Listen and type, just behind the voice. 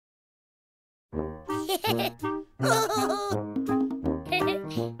My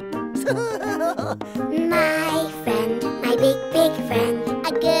friend, my big, big friend.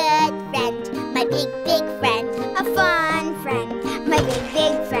 A good friend, my big, big friend. A fun friend, my big,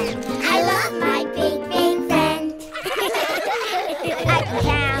 big friend. I love my big, big friend. I can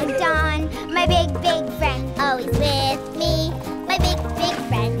count on my big, big friend. Always with me, my big, big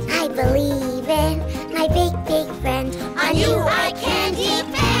friend. I believe in my big, big friend. On you I can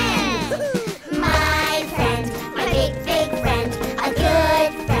depend. My friend, my big, big friend. A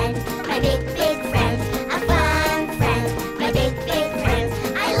good friend, my big, big friend. A fun friend, my big, big friend.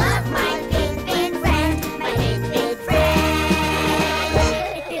 I love my big, big friend. My big, big friend.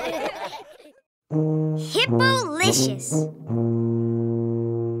 Hippo-licious.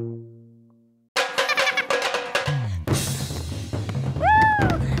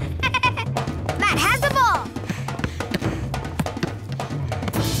 Matt has the ball.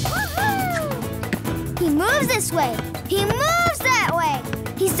 He moves this way. He moves that way.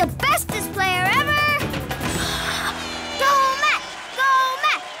 He's the bestest player ever. Go, Matt! Go,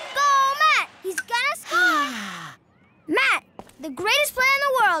 Matt! Go, Matt! He's gonna score. Matt, the greatest player in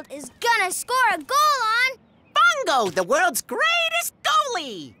the world, is gonna score a goal on... Bongo, the world's greatest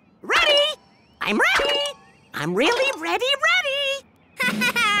goalie! Ready? I'm ready! I'm really ready!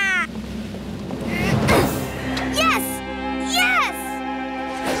 Yes! Yes!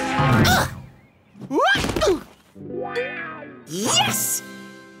 Yes!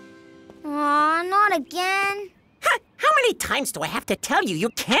 Aw, not again. How many times do I have to tell you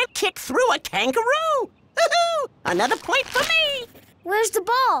can't kick through a kangaroo? Woohoo! Another point for me! Where's the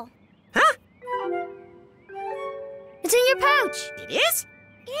ball? Huh? It's in your pouch. It is?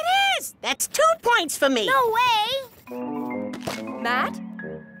 It is! That's 2 points for me! No way! Matt?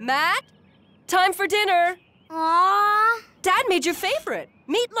 Matt? Time for dinner. Aw, Dad made your favorite,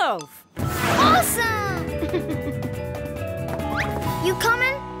 meatloaf. awesome! You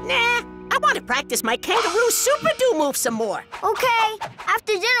coming? Nah, I want to practice my kangaroo super-do move some more. Okay.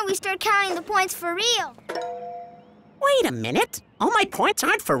 After dinner, we start counting the points for real. Wait a minute. All my points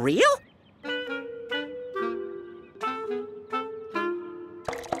aren't for real?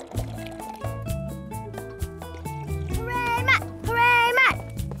 Hooray, Matt! Hooray, Matt!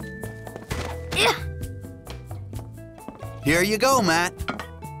 Yeah. Here you go, Matt.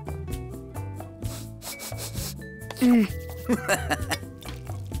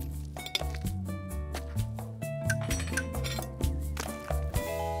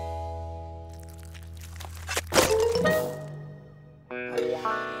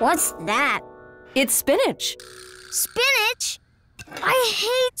 What's that? It's spinach. Spinach? I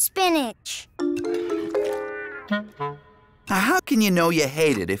hate spinach. Now, how can you know you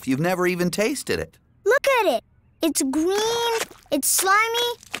hate it if you've never even tasted it? Look at it. It's green, it's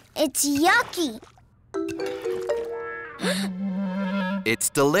slimy, it's yucky. It's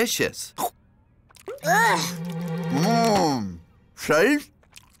delicious. Ugh. Mmm. See?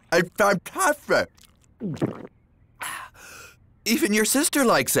 It's fantastic. Even your sister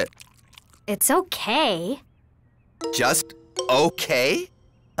likes it. It's okay. Just okay?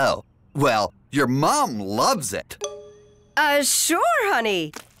 Oh, well, your mom loves it. Sure,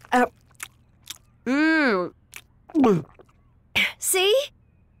 honey. See?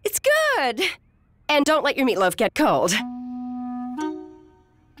 It's good. And don't let your meatloaf get cold.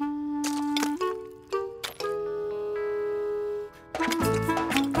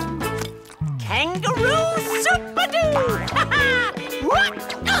 Kangaroo super-do!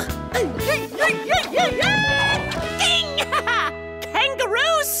 Ding!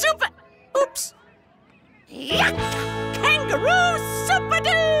 Kangaroo super... Oops. Yuck! Kangaroo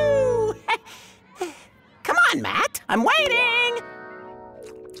super-do! Come on, Matt. I'm waiting.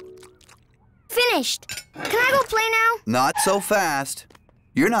 Finished. Can I go play now? Not so fast.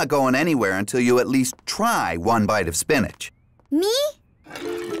 You're not going anywhere until you at least try one bite of spinach. Me?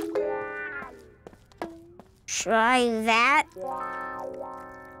 Try that?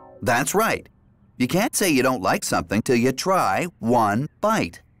 That's right. You can't say you don't like something till you try one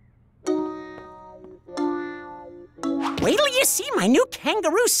bite. Wait till you see my new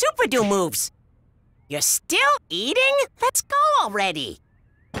kangaroo super-do moves. You're still eating? Let's go already.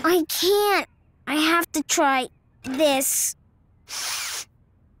 I can't. I have to try this.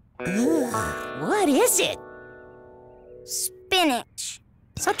 Ugh, what is it? Spinach.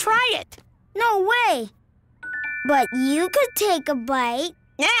 So try it. No way. But you could take a bite.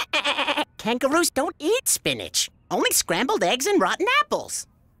 Kangaroos don't eat spinach. Only scrambled eggs and rotten apples.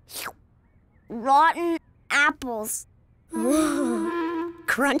 Rotten apples.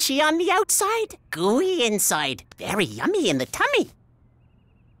 Crunchy on the outside, gooey inside. Very yummy in the tummy.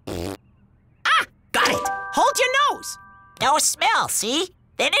 Hold your nose. No smell, see?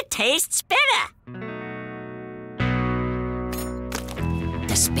 Then it tastes bitter.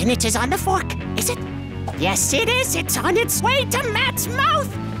 The spinach is on the fork, is it? Yes, it is. It's on its way to Matt's mouth.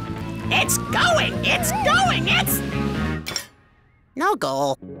 It's going. It's going. It's... No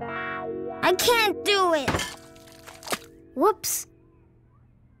goal. I can't do it. Whoops.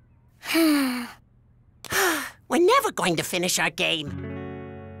 We're never going to finish our game.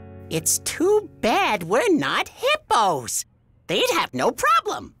 It's too bad we're not hippos. They'd have no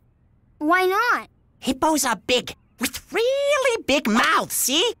problem. Why not? Hippos are big, with really big mouths,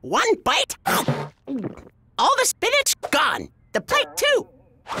 see? One bite, all the spinach gone. The plate, too.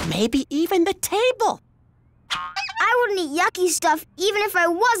 Maybe even the table. I wouldn't eat yucky stuff even if I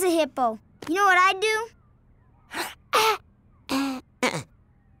was a hippo. You know what I'd do?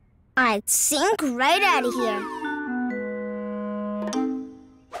 I'd sink right out of here.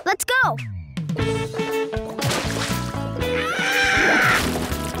 Let's go.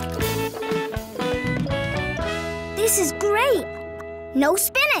 This is great. No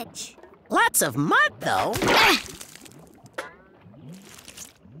spinach. Lots of mud, though.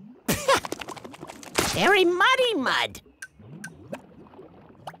 Very muddy mud.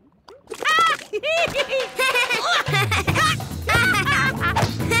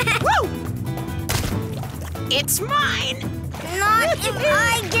 Woo! It's mine. Not if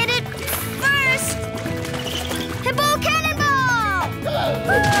I get it first. Hippo cannonball!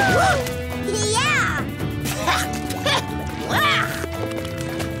 Yeah!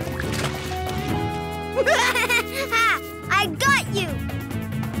 I got you!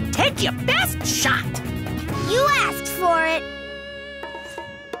 Take your best shot. You asked for it.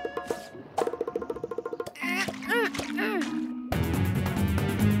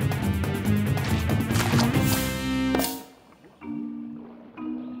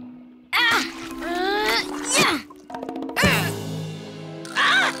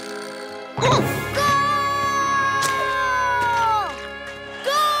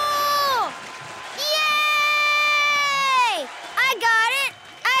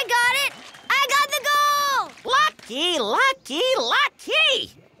 Lucky,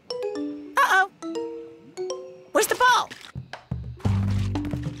 lucky! Uh-oh. Where's the ball?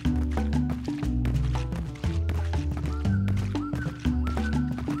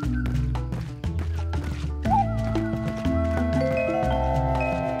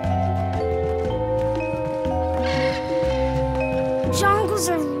 Jungles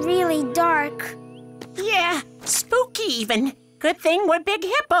are really dark. Yeah, spooky even. Good thing we're big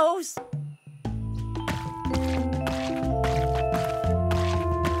hippos.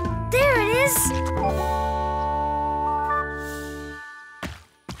 There it is.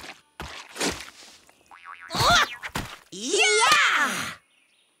 Yeah!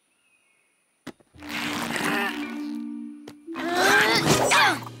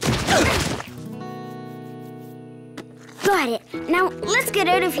 Got it. Now let's get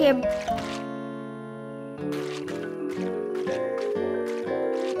out of here.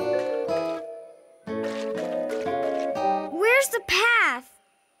 Where's the path?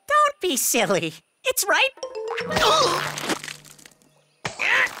 Don't be silly. It's right.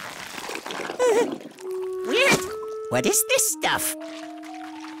 Weird. What is this stuff?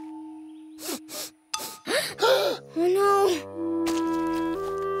 Oh no.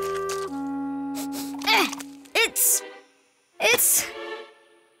 It's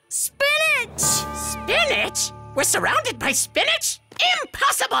spinach! Spinach? We're surrounded by spinach?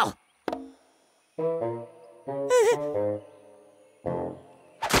 Impossible!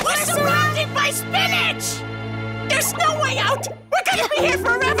 We're surrounded by spinach! There's no way out! We're gonna be here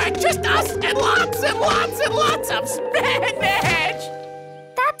forever! Just us and lots and lots and lots of spinach!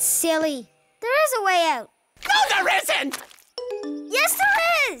 That's silly. There is a way out. No, there isn't! Yes, there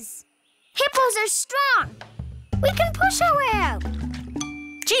is! Hippos are strong. We can push our way out.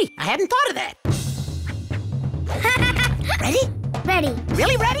 Gee, I hadn't thought of that. Ready? Ready.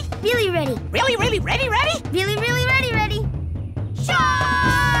 Really ready? Really ready. Really, really ready, ready? Really, really ready, ready.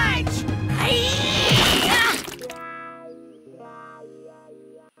 Charge!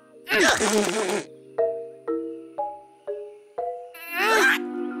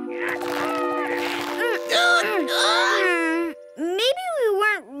 Maybe we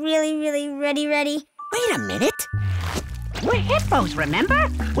weren't really ready. Wait a minute. We're hippos, remember?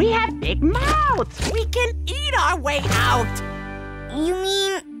 We have big mouths. We can eat our way out. You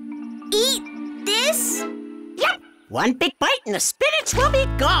mean eat this? Yep. One big bite and the spinach will be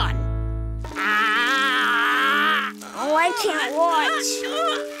gone. Ah! Oh, I can't watch.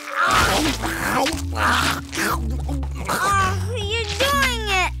 Oh, Oh, you're doing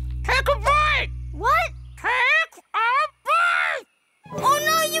it. take a bite. What? Take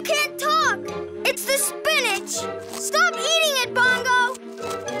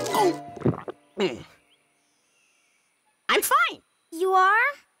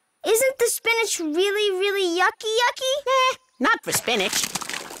spinach really, really yucky? Not for spinach.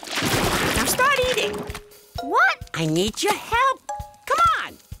 Now start eating. What? I need your help. Come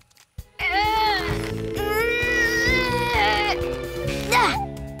on.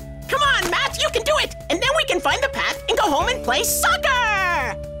 Come on, Matt, you can do it. And then we can find the path and go home and play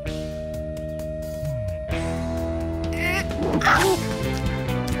soccer.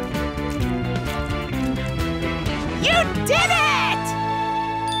 You did it!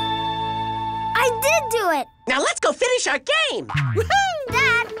 I did do it! Now let's go finish our game. Woohoo!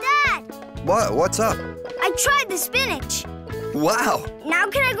 Dad! What's up? I tried the spinach. Wow. Now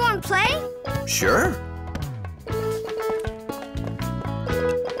can I go and play? Sure.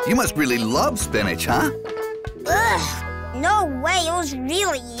 You must really love spinach, huh? Ugh, no way. It was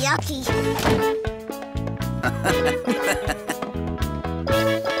really yucky.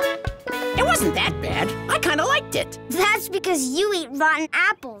 It wasn't that bad. I kind of liked it. That's because you eat rotten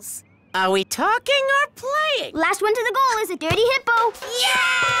apples. Are we talking or playing? Last one to the goal is a dirty hippo. Yeah!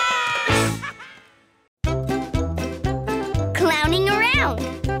 Clowning around.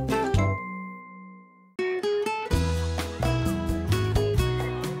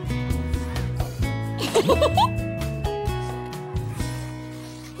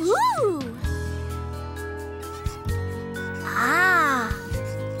 Ooh. Ah.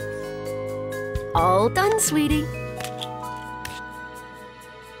 All done, sweetie.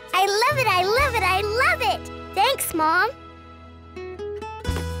 I love it, I love it, I love it! Thanks, Mom.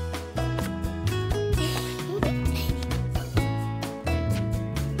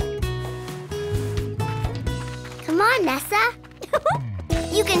 Come on, Nessa.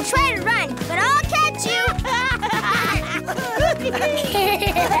 You can try to run, but I'll catch you!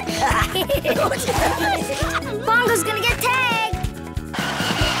 Bongo's gonna get tagged!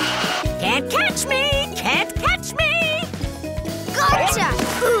 Can't catch me! Can't catch me! Gotcha!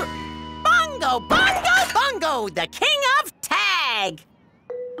 Bongo, Bongo, Bongo, the king of tag!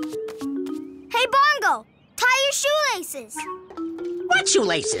 Hey, Bongo, tie your shoelaces. What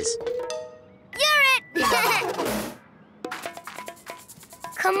shoelaces? You're it!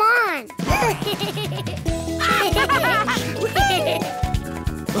 Come on.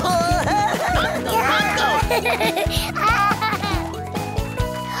 Bongo!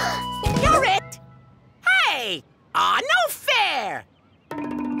 You're it! Hey! Aw, no fair!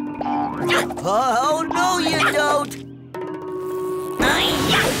 Oh, no, you don't.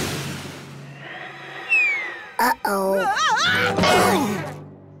 Uh-oh.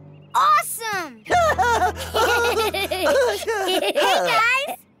 Awesome! Hey,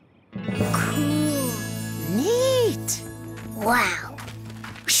 guys! Cool. Neat! Wow.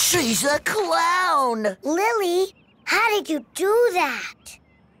 She's a clown. Lily, how did you do that?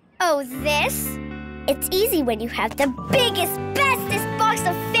 Oh, this? It's easy when you have the biggest, bestest box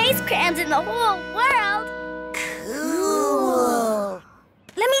of face crayons in the whole world. Cool.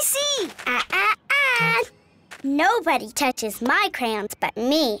 Let me see. Nobody touches my crayons but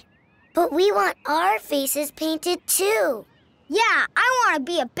me. But we want our faces painted too. Yeah, I want to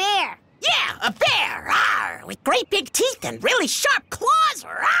be a bear. Yeah, a bear! Arr! With great big teeth and really sharp claws!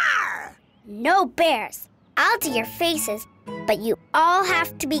 Arr! No bears. I'll do your faces, but you all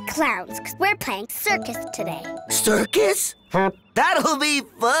have to be clowns because we're playing circus today. Circus? That'll be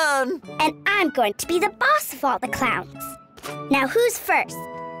fun. And I'm going to be the boss of all the clowns. Now, who's first?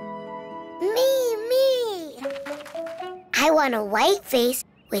 Me. I want a white face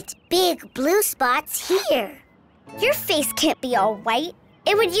with big blue spots here. Your face can't be all white.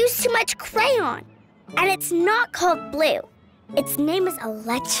 It would use too much crayon. And it's not called blue. Its name is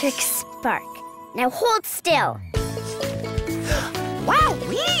Electric Spark. Now hold still.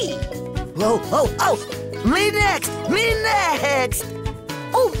 Wowee! Oh, me next.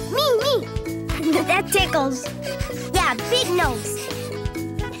 Oh, me. That tickles. Yeah, big nose.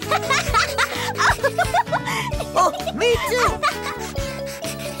 Oh, me too.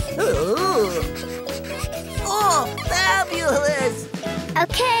 Ooh. Oh, fabulous.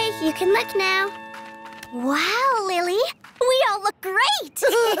 Okay, you can look now. Wow, Lily, we all look great.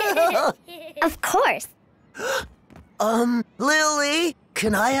 Of course. Lily,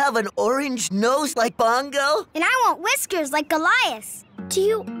 can I have an orange nose like Bongo? And I want whiskers like Goliath. Do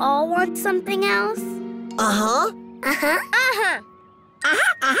you all want something else? Uh-huh.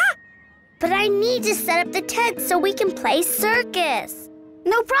 But I need to set up the tent so we can play circus.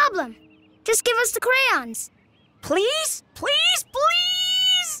 No problem. Just give us the crayons. Please?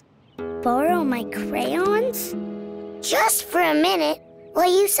 Borrow my crayons? Just for a minute while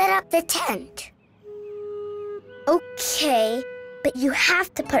you set up the tent. Okay, but you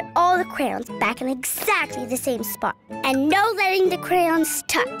have to put all the crayons back in exactly the same spot. And no letting the crayons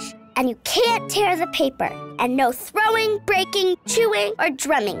touch. And you can't tear the paper. And no throwing, breaking, chewing, or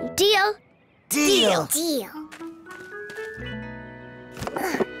drumming. Deal? Deal. Deal.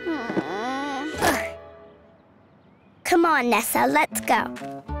 Come on, Nessa, let's go.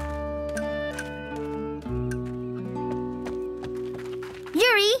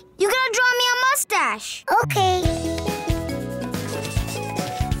 Yuri, you gotta draw me a mustache. Okay.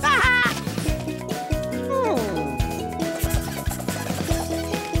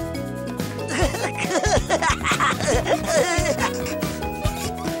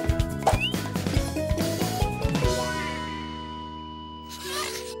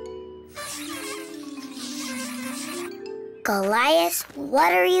 Goliath,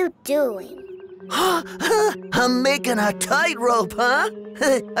 what are you doing? I'm making a tightrope, huh?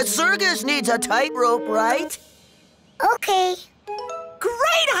 A circus needs a tightrope, right? Okay.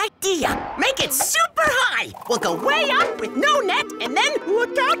 Great idea! Make it super high! We'll go way up with no net and then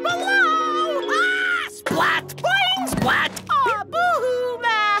look out below! Ah! Splat! Boing! Splat! Oh,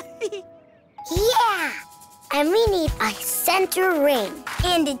 boo-hoo! Yeah! And we need a center ring.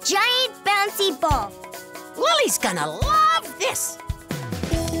 And a giant bouncy ball. Lily's gonna love this!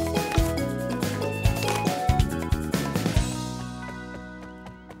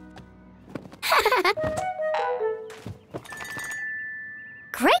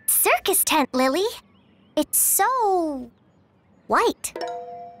 Great circus tent, Lily. It's so white.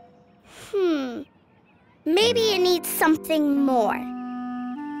 Maybe it needs something more.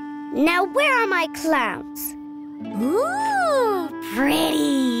 Now, where are my clowns? Ooh,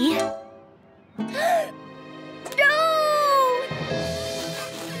 pretty. No!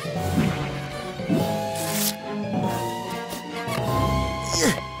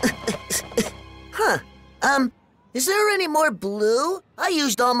 Huh. Is there any more blue? I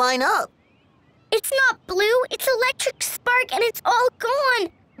used all mine up. It's not blue, it's electric spark, and it's all gone.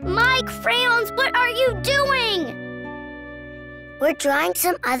 My crayons, what are you doing? We're drawing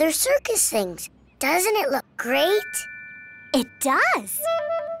some other circus things. Doesn't it look great? It does.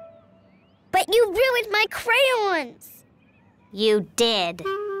 But you ruined my crayons. You did.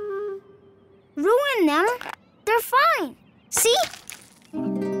 Ruin them? They're fine. See?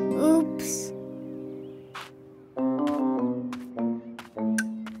 Oops.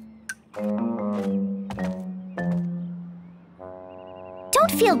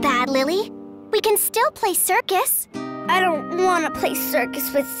 Don't feel bad, Lily. We can still play circus. I don't want to play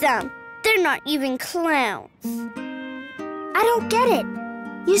circus with them. They're not even clowns. I don't get it.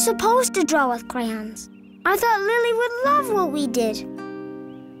 You're supposed to draw with crayons. I thought Lily would love what we did.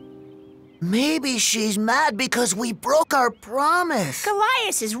 Maybe she's mad because we broke our promise.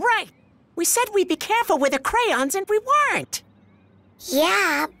 Goliath is right. We said we'd be careful with the crayons and we weren't.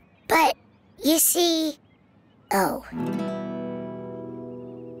 Yeah, but you see... Oh.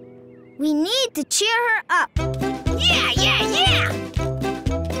 We need to cheer her up. Yeah, yeah, yeah!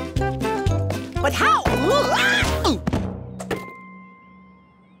 But how?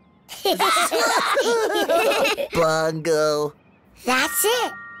 Bongo. That's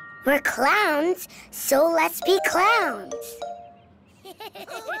it. We're clowns, so let's be clowns.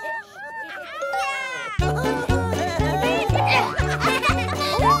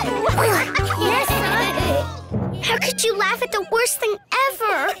 How could you laugh at the worst thing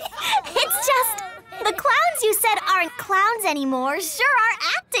ever? It's just the clowns you said aren't clowns anymore sure are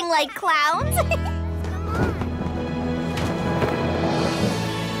acting like clowns.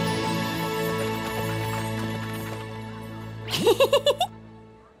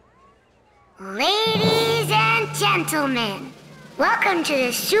 Ladies and gentlemen, welcome to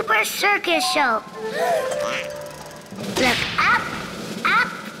the Super Circus Show. Look up,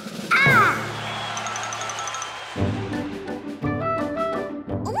 up, up.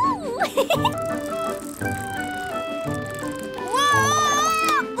 Ooh!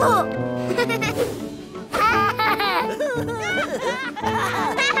 Whoa!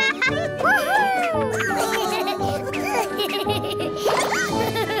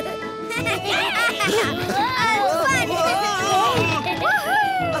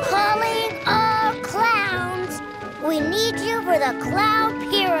 Calling all clowns. We need you for the Clown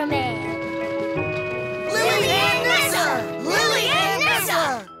Pyramid. Lily and Nessa! Lily and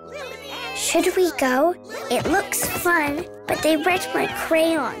Nessa! Should we go? It looks fun, but they wrecked my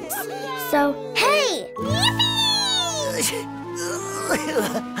crayons. So, hey!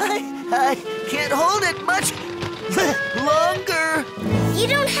 I can't hold it much longer. You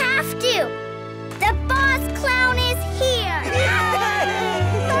don't have to. The boss clown is here.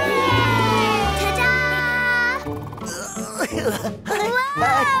 Ta-da!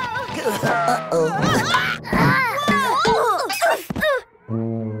 Uh-oh.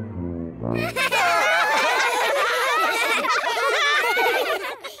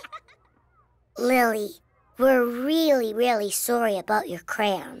 sorry about your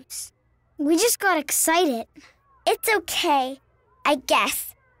crayons. We just got excited. It's okay, I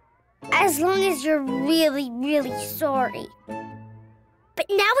guess. As long as you're really, really sorry. But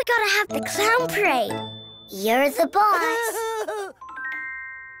now we gotta have the clown parade. You're the boss.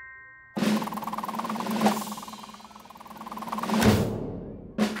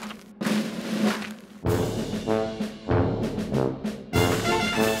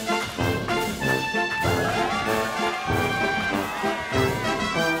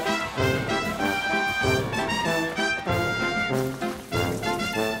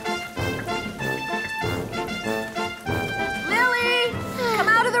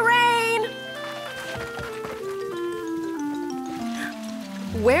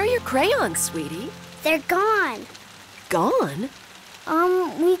 Where are your crayons, sweetie? They're gone. Gone?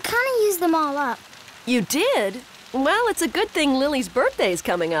 We kind of used them all up. You did? Well, it's a good thing Lily's birthday's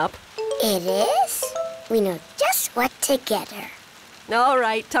coming up. It is? We know just what to get her. All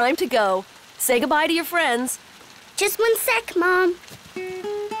right, time to go. Say goodbye to your friends. Just 1 sec, Mom.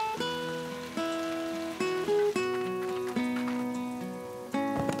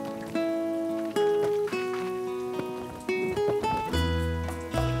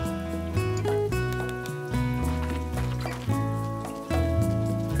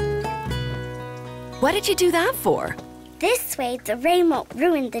 What did you do that for? This way, the rain won't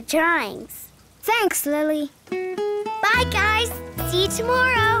ruin the drawings. Thanks, Lily. Bye, guys. See you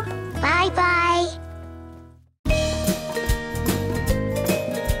tomorrow. Bye-bye.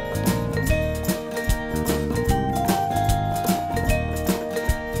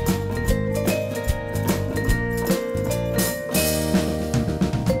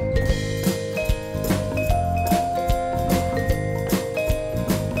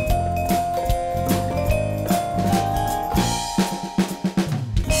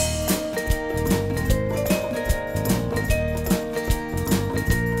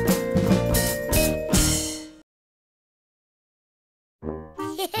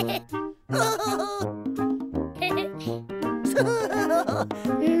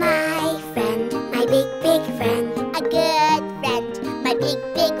 My friend, my big, big friend, a good friend, my big,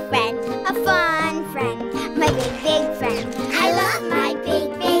 big friend, a fun friend, my big, big friend. I love my big,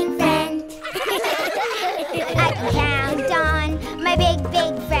 big friend. I can count on my big,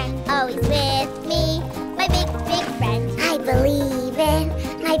 big friend, always with me, my big, big friend. I believe in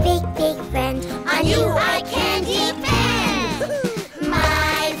my big, big friend. On you I can depend.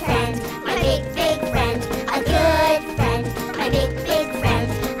 My friend, my big, big friend, a good friend, my big, big friend,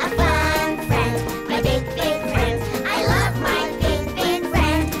 a fun friend, my big, big friend. I love my big, big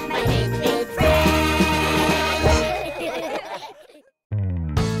friend, my big, big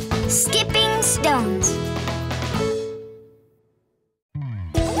friend. Skipping stones.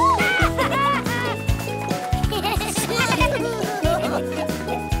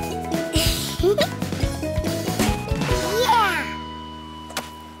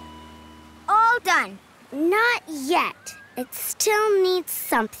 Done. Not yet. It still needs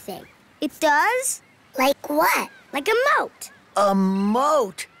something. It does? Like what? Like a moat. A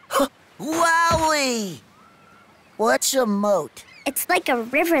moat? Wowie! What's a moat? It's like a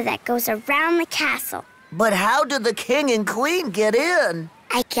river that goes around the castle. But how did the king and queen get in?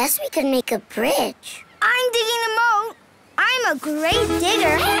 I guess we could make a bridge. I'm digging a moat. I'm a great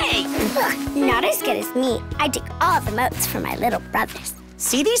digger. Hey! Ugh, not as good as me. I dig all the moats for my little brothers.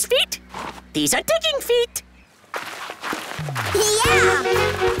 See these feet? These are digging feet. Yeah!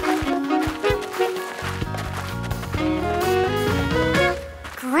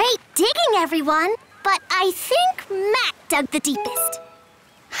 Great digging, everyone. But I think Matt dug the deepest.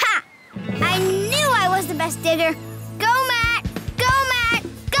 Ha! I knew I was the best digger. Go, Matt! Go, Matt!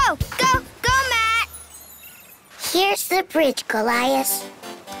 Go, go, go, Matt! Here's the bridge, Goliath.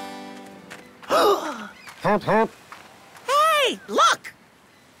 Hey, look!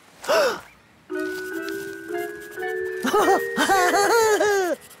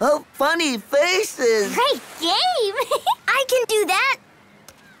 Oh, funny faces. Great game! I can do that.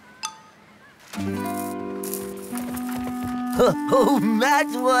 Oh,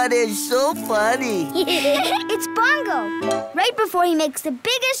 Matt's one is so funny. It's Bongo, right before he makes the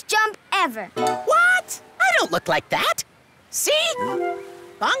biggest jump ever. What? I don't look like that. See?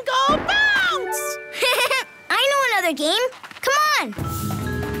 Bongo bounce! I know another game. Come on.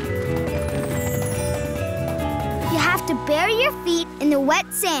 You have to bury your feet in the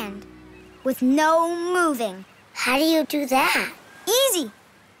wet sand with no moving. How do you do that? Easy.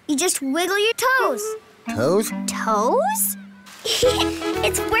 You just wiggle your toes. Toes? Toes?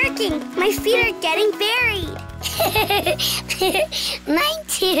 It's working. My feet are getting buried. Mine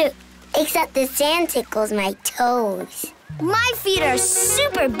too. Except the sand tickles my toes. My feet are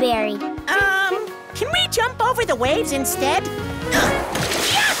super berry. Can we jump over the waves instead?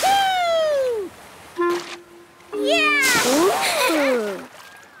 Yahoo! Yeah!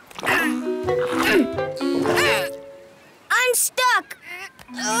 I'm stuck.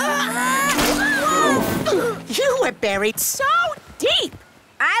 You were buried so deep.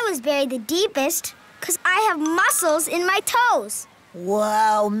 I was buried the deepest because I have muscles in my toes.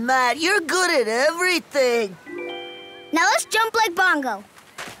 Wow, Matt, you're good at everything. Now let's jump like Bongo.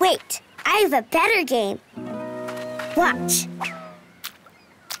 Wait, I have a better game. Watch.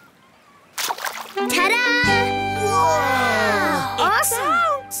 Ta-da! Whoa! Awesome!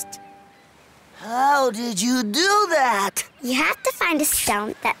 Bounced. How did you do that? You have to find a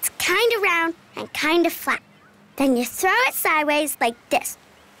stone that's kind of round and kind of flat. Then you throw it sideways like this.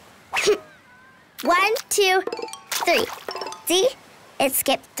 1, 2, 3. See? It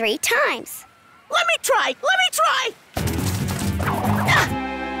skipped 3 times. Let me try.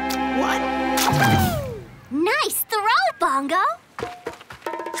 One. Nice throw, Bongo!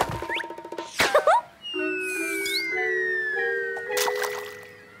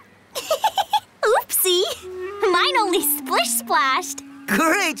 Oopsie! Mine only splish-splashed.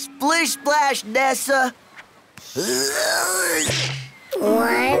 Great splish-splash, Nessa.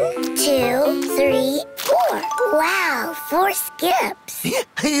 1, 2, 3, 4. Wow, 4 skips.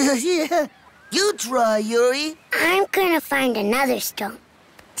 Yeah. You try, Yuri. I'm gonna find another stone.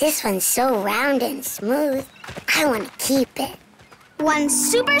 This one's so round and smooth. I want to keep it. One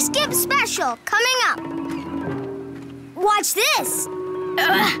super skip special coming up. Watch this.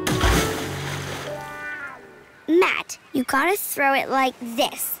 Matt, you gotta throw it like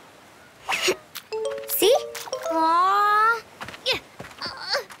this. See? Aww.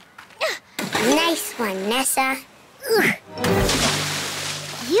 Nice one, Nessa.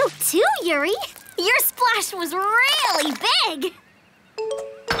 You too, Yuri. Your splash was really big.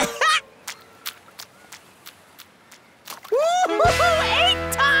 Woo-hoo-hoo,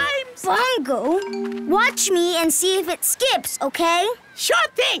 8 times! Bongo, watch me and see if it skips, okay? Sure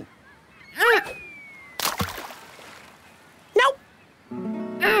thing. Nope.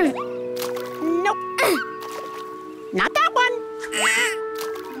 Nope. Not that one.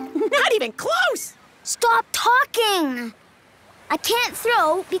 Not even close. Stop talking. I can't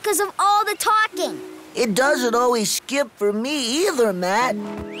throw because of all the talking. It doesn't always skip for me either, Matt.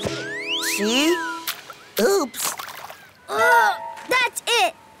 See? Oops. That's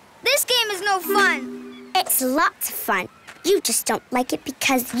it. This game is no fun. It's lots of fun. You just don't like it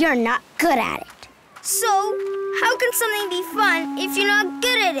because you're not good at it. So, how can something be fun if you're not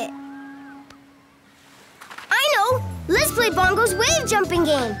good at it? I know. Let's play Bongo's wave jumping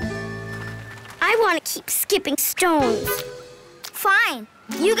game. I want to keep skipping stones. Fine.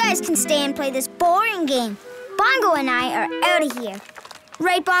 You guys can stay and play this boring game. Bongo and I are out of here.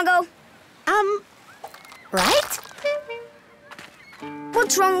 Right, Bongo? Right?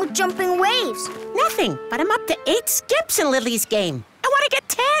 What's wrong with jumping waves? Nothing, but I'm up to 8 skips in Lily's game. I want to get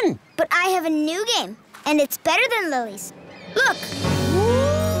 10. But I have a new game, and it's better than Lily's. Look!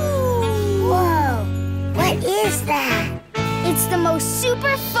 Whoa! What is that? It's the most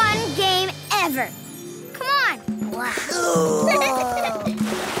super fun game ever. Come on! Wow! Whoa!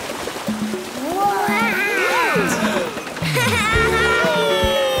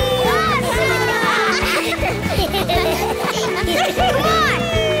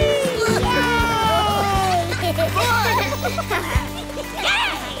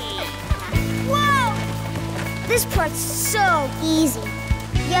 This part's so easy.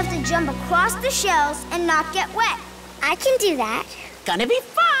 You have to jump across the shells and not get wet. I can do that. Gonna be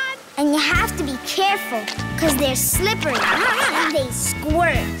fun. And you have to be careful, because they're slippery and they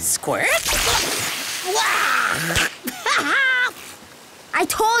squirt. Squirt? I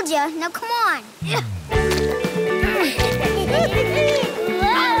told you. Now come on.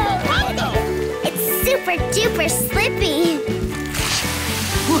 It's super duper slippy.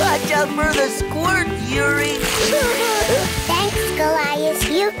 Watch out for the squirt, Yuri. Thanks, Goliath.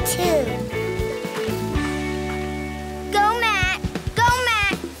 You too. Go, Matt. Go,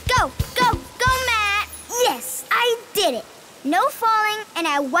 Matt. Go, go, go, Matt. Yes, I did it. No falling, and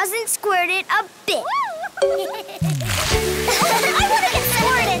I wasn't squirted a bit. I want to get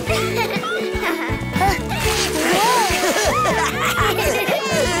squirted.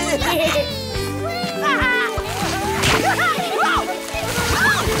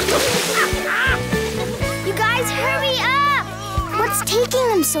 You guys, hurry up! What's taking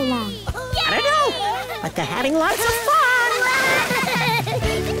them so long? I don't know, but they're having lots of fun.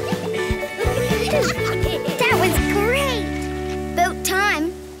 That was great! About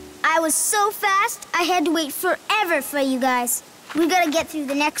time. I was so fast, I had had to wait forever for you guys. We gotta get through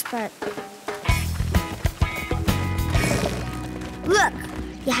the next part. Look,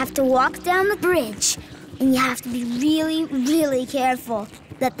 you have to walk down the bridge, and you have to be really, really careful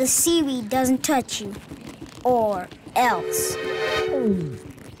that the seaweed doesn't touch you. Or else.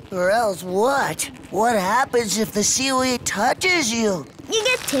 Or else what? What happens if the seaweed touches you? You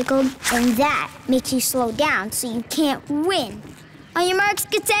get tickled, and that makes you slow down so you can't win. On your marks,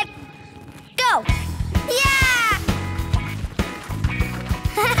 get set, go! Yeah!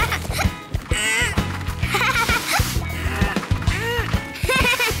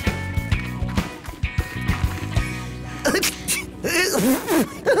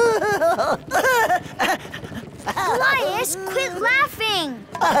 Elias, quit laughing!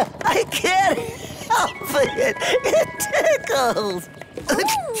 I can't help it. It tickles.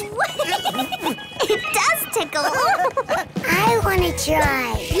 It does tickle. I want to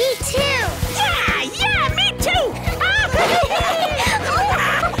try. Me too. Yeah, me too!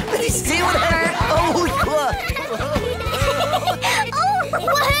 See what happened? Oh, look.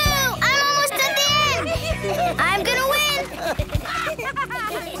 Woohoo! I'm almost at the end. I'm gonna win.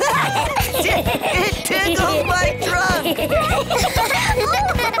 It tickled my trunk.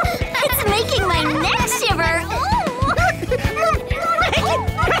 It's making my neck shiver.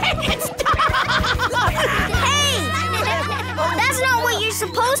 Hey! That's not what you're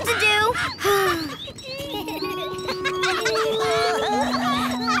supposed to do.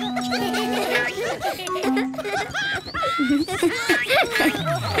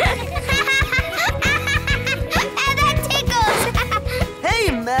 That tickles. Hey,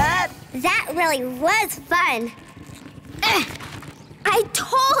 Matt. That really was fun. I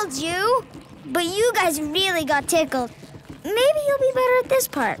told you. But you guys really got tickled. Maybe you'll be better at this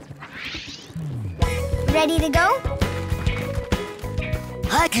part. Ready to go?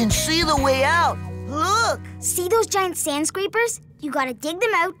 I can see the way out. Look. See those giant sand scrapers? You gotta dig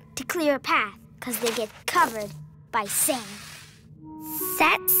them out to clear a path, because they get covered by sand.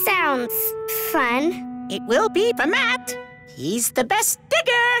 That sounds fun. It will be for Matt. He's the best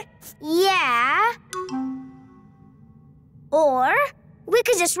digger. Yeah. Or we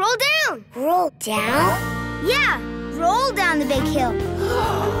could just roll down. Roll down? Yeah, roll down the big hill.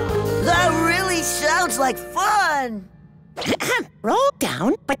 That really sounds like fun. Roll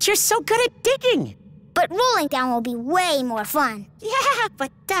down, but you're so good at digging. But rolling down will be way more fun. Yeah,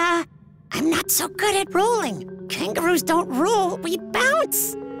 but I'm not so good at rolling. Kangaroos don't roll, we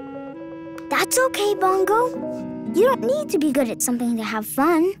bounce. That's okay, Bongo. You don't need to be good at something to have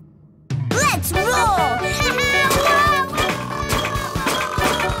fun. Let's roll!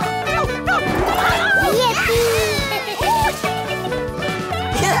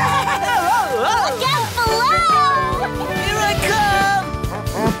 Look out below! Here I come.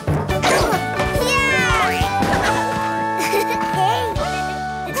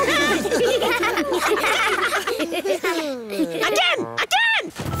 Again!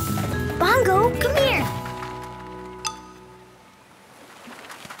 Bongo, come here.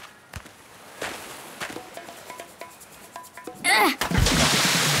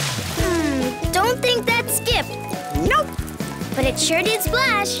 Don't think that skipped. Nope, But it sure did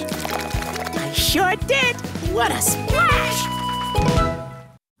splash. I sure did. What a splash!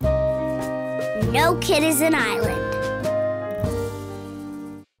 No kid is an island.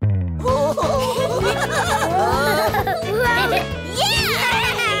 Yeah!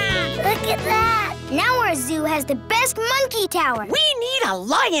 Look at that. Now our zoo has the best monkey tower. We need a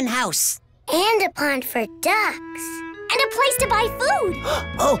lion house. And a pond for ducks. And a place to buy food.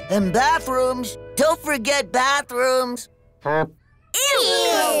 Oh, and bathrooms. Don't forget bathrooms. Ew!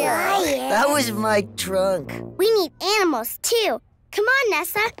 That was my trunk. We need animals, too. Come on,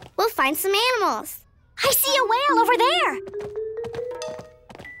 Nessa. We'll find some animals. I see a whale over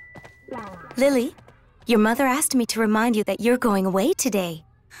there. Lily, your mother asked me to remind you that you're going away today.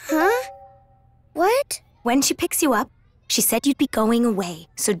 Huh? What? When she picks you up, she said you'd be going away,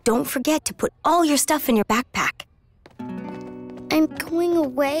 so don't forget to put all your stuff in your backpack. I'm going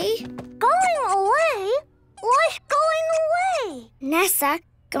away? Going away? What's going away? Nessa,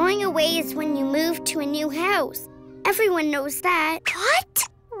 going away is when you move to a new house. Everyone knows that. What?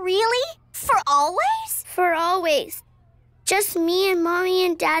 Really? For always? For always. Just me and Mommy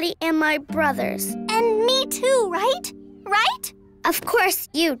and Daddy and my brothers. And me too, right? Right? Of course,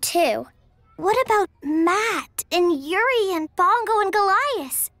 you too. What about Matt and Yuri and Bongo and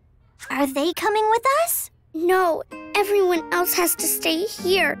Goliath? Are they coming with us? No, everyone else has to stay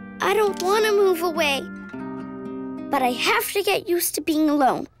here. I don't want to move away. But I have to get used to being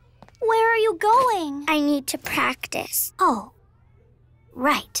alone. Where are you going? I need to practice. Oh,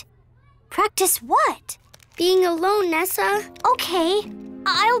 right. Practice what? Being alone, Nessa. Okay,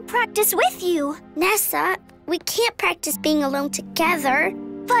 I'll practice with you. Nessa, we can't practice being alone together.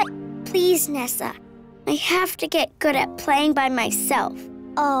 But please, Nessa, I have to get good at playing by myself.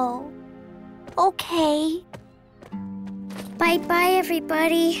 Oh, okay. Bye-bye,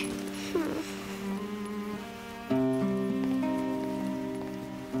 everybody.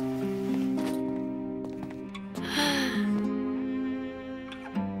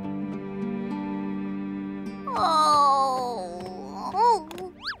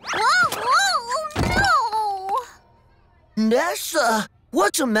 Nessa,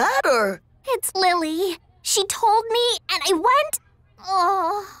 what's the matter? It's Lili. She told me, and I went.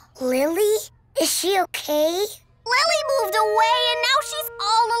 Oh. Lili? Is she okay? Lili moved away, and now she's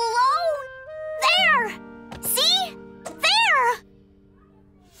all alone. There! See? There!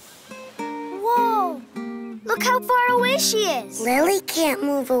 Whoa! Look how far away she is. Lili can't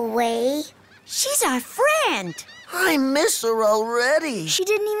move away. She's our friend. I miss her already. She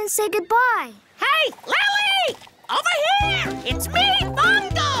didn't even say goodbye. Hey, Lili! Over here! It's me,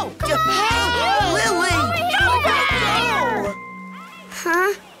 Bongo! Hey, Lili!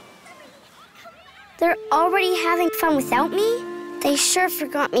 Huh? They're already having fun without me? They sure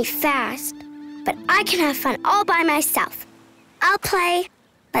forgot me fast. But I can have fun all by myself. I'll play,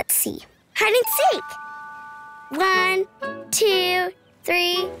 let's see, hide and seek. 1, 2,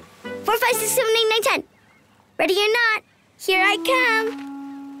 3, 4, 5, 6, 7, 8, 9, 10. Ready or not, here I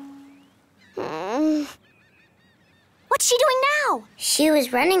come. What's she doing now? She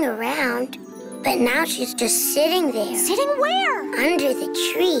was running around, but now she's just sitting there. Sitting where? Under the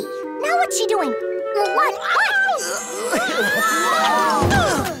tree. Now what's she doing? What?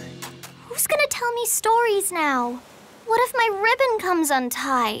 Who's gonna tell me stories now? What if my ribbon comes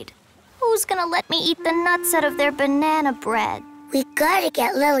untied? Who's gonna let me eat the nuts out of their banana bread? We gotta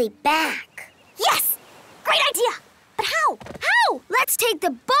get Lili back. Yes! Great idea! But how? How? Let's take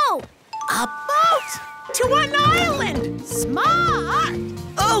the boat. A boat to an island. Smart.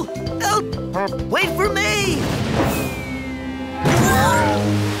 Oh, wait for me.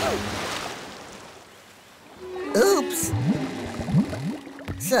 Oops.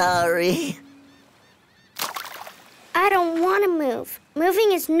 Sorry. I don't want to move.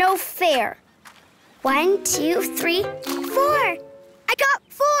 Moving is no fair. 1, 2, 3, 4. I got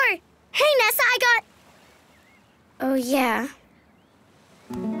 4. Hey, Nessa, I got... Oh, yeah.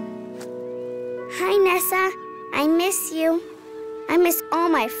 Hi, Nessa. I miss you. I miss all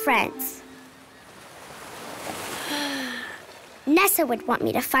my friends. Nessa would want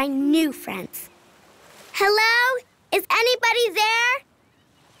me to find new friends. Hello? Is anybody there?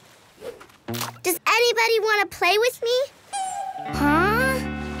 Does anybody want to play with me? Huh?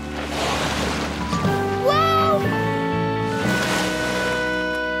 Whoa!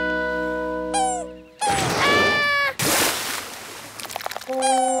 Ah!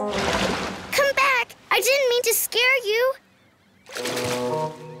 Come back! I didn't mean to scare you.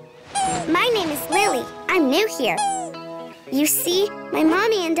 My name is Lili. I'm new here. You see, my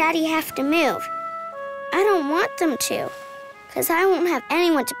mommy and daddy have to move. I don't want them to, because I won't have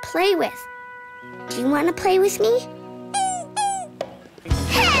anyone to play with. Do you want to play with me?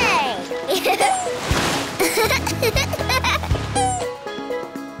 Hey!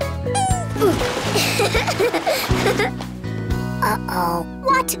 Uh-oh.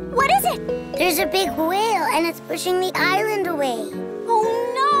 What? What is it? There's a big whale, and it's pushing the island away. Oh,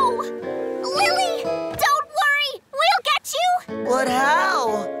 no! Lili, don't worry! We'll get you! But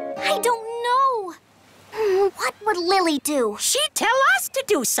how? I don't know. What would Lili do? She'd tell us to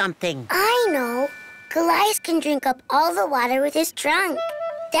do something. I know. Goliath can drink up all the water with his trunk.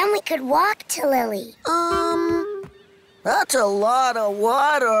 Then we could walk to Lili. That's a lot of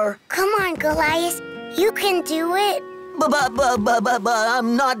water. Come on, Goliath. You can do it. But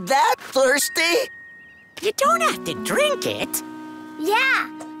I'm not that thirsty. You don't have to drink it. Yeah,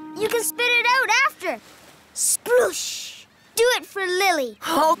 you can spit it out after. Sploosh. Do it for Lili.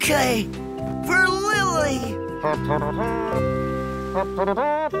 Okay, for Lili. Come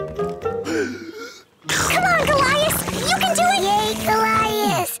on, Goliath. You can do it. Yay,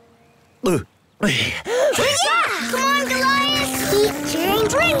 Goliath. Yeah! Come on, Goliath. Keep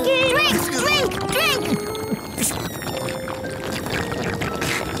drinking. Drink.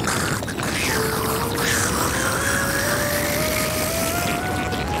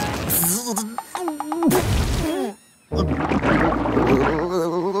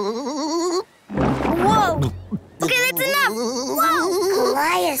 Whoa! Okay, that's enough. Whoa!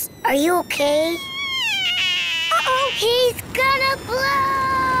 Goliath, are you okay? Uh-oh, he's gonna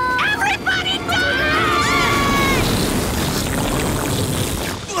blow! Everybody die!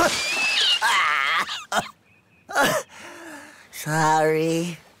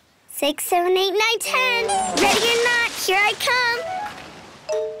 Sorry. 6, 7, 8, 9, 10. Ready or not, here I come.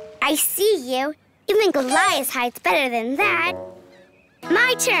 I see you. Even Goliath hides better than that.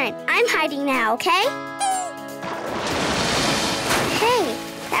 My turn. I'm hiding now, okay? Hey,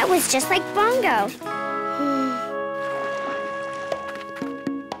 that was just like Bongo.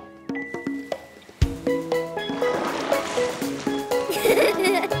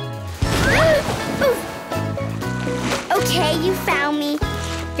 Okay, you found me.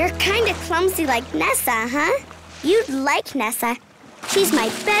 You're kind of clumsy like Nessa, huh? You'd like Nessa. She's my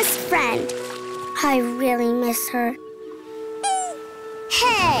best friend. I really miss her.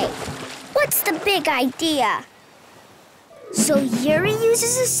 Hey, what's the big idea? So Yuri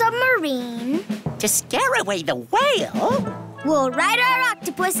uses a submarine. To scare away the whale? We'll ride our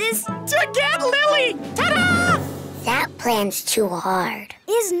octopuses. To get Lily! Ta-da! That plan's too hard.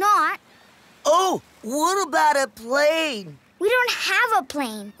 Is not. Oh, what about a plane? We don't have a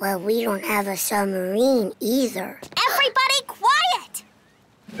plane. Well, we don't have a submarine either. Everybody quiet!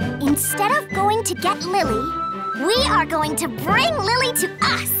 Instead of going to get Lily, we are going to bring Lily to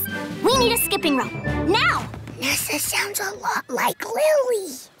us. We need a skipping rope. Now! Nessa sounds a lot like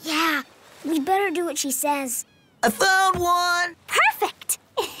Lily. Yeah, we better do what she says. I found one. Perfect!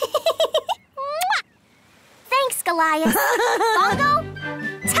 Thanks, Goliath. Bongo,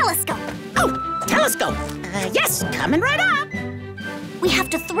 telescope. Oh, telescope. Yes, coming right up. We have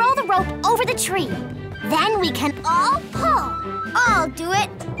to throw the rope over the tree. Then we can all pull. I'll do it.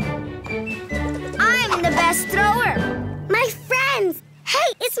 I'm the best thrower. My friends.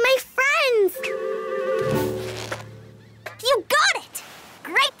 Hey, it's my friends. You got it.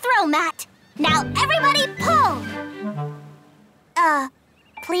 Great throw, Matt. Now everybody pull.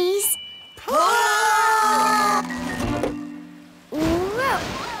 Please? Whoa.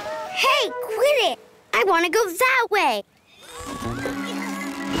 Hey, quit it. I want to go that way.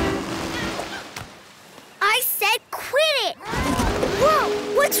 I said quit it! Whoa,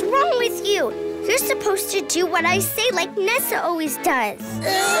 what's wrong with you? You're supposed to do what I say like Nessa always does.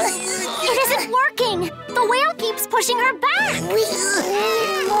 It isn't working! The whale keeps pushing her back! We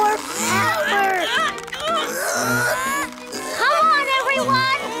need more power. Come on,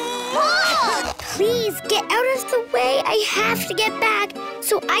 everyone! Pull! Please, get out of the way. I have to get back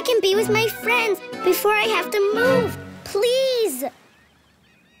so I can be with my friends before I have to move. Please!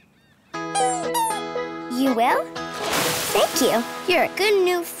 You will? Thank you. You're a good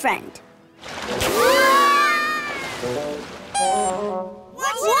new friend.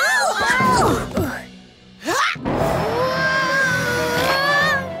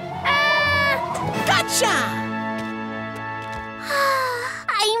 Gotcha!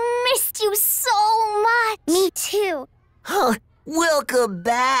 I missed you so much. Me too. Huh, welcome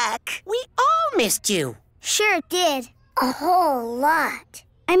back. We all missed you. Sure did. A whole lot.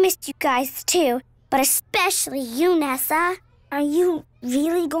 I missed you guys too, but especially you, Nessa. Are you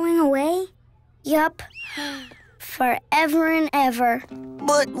really going away? Yup. Forever and ever.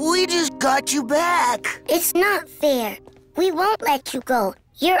 But we just got you back. It's not fair. We won't let you go.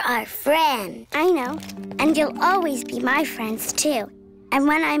 You're our friend. I know. And you'll always be my friends too. And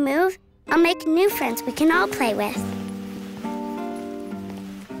when I move, I'll make new friends we can all play with.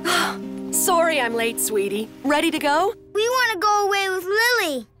 Sorry I'm late, sweetie. Ready to go? We want to go away with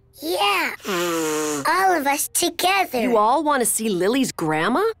Lily. Yeah. All of us together. You all want to see Lily's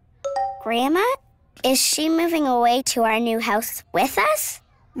grandma? Grandma? Is she moving away to our new house with us?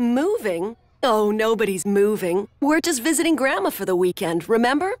 Moving? Oh, nobody's moving. We're just visiting Grandma for the weekend,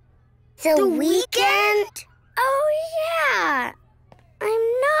 remember? The weekend? Oh, yeah. I'm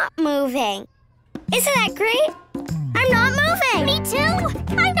not moving. Isn't that great? I'm not moving. Me too.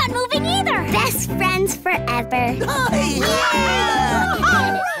 I'm not moving either. Best friends forever. Oh, yeah! All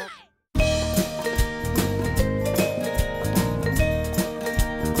right.